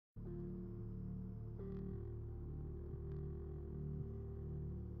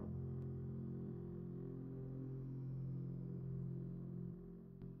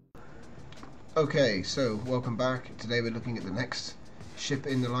Okay, so welcome back. Today we're looking at the next ship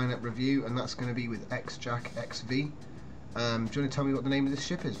in the lineup review, and that's going to be with XJackXv. Do you want to tell me what the name of this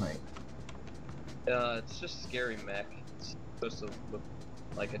ship is, mate? It's just scary mech. It's supposed to look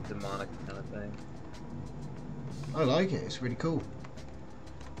like a demonic kind of thing. I like it. It's really cool.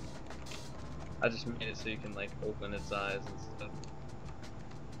 I just made it so you can like open its eyes and stuff.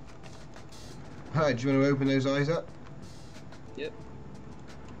 Hi, do you want to open those eyes up? Yep.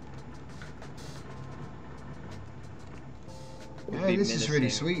 Yeah, this is really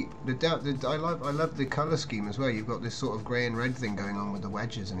sweet. I love the colour scheme as well. You've got this sort of grey and red thing going on with the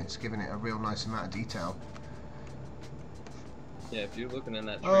wedges, and it's giving it a real nice amount of detail. Yeah, if you're looking in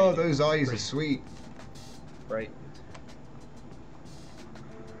that tree, oh, those eyes are sweet. Right.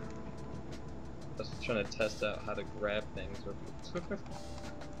 I was trying to test out how to grab things with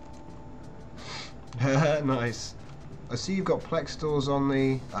Nice. I see you've got Plex doors on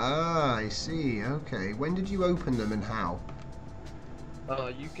the... Ah, I see. Okay. When did you open them and how?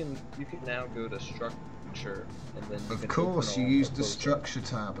 You can now go to structure and then of course you used the structure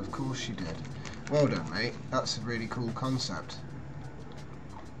tab. Of course you did. Well done, mate. That's a really cool concept.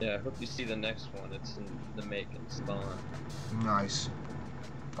 Yeah, I hope you see the next one. It's in the make and spawn. Nice.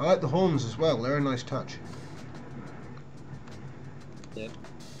 I like the horns as well. They're a nice touch. Yep.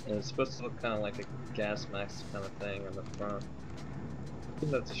 And it's supposed to look kind of like a gas mask kind of thing on the front. I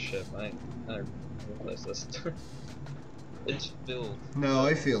think that's a ship. I realize this. It's filled. No,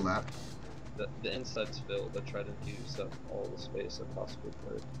 I feel that. The inside's filled. I try to use up all the space I possibly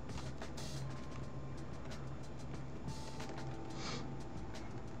could.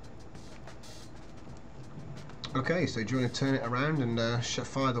 Okay, so do you want to turn it around and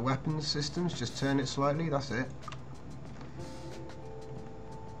fire the weapons systems? Just turn it slightly, that's it.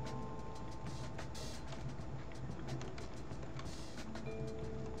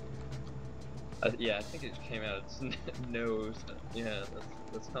 Yeah, I think it came out its nose. Yeah,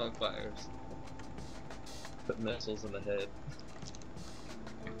 that's how it fires. Put missiles in the head.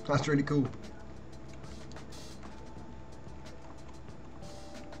 That's really cool.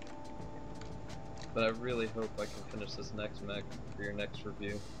 But I really hope I can finish this next mech for your next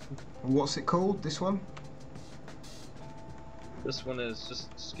review. What's it called, this one? This one is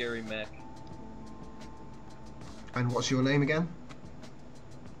just Scary Mech. And what's your name again?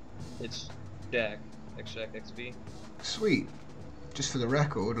 It's XJackXv. Sweet. Just for the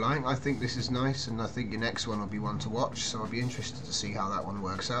record, like, I think this is nice, and I think your next one will be one to watch, so I'll be interested to see how that one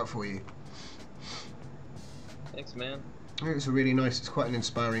works out for you. Thanks, man. It's a really nice, it's quite an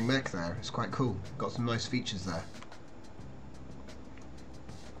inspiring mech there. It's quite cool. Got some nice features there.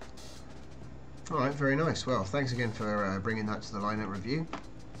 Alright, very nice. Well, thanks again for bringing that to the lineup review.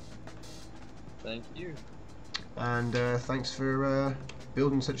 Thank you. And thanks for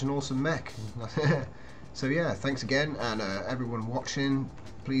building such an awesome mech. So yeah, thanks again, and everyone watching,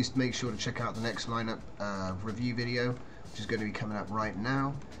 please make sure to check out the next lineup review video, which is going to be coming up right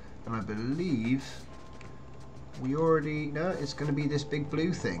now. And I believe we already know it's going to be this big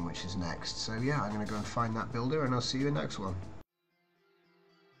blue thing which is next. So yeah, I'm going to go and find that builder, and I'll see you in the next one.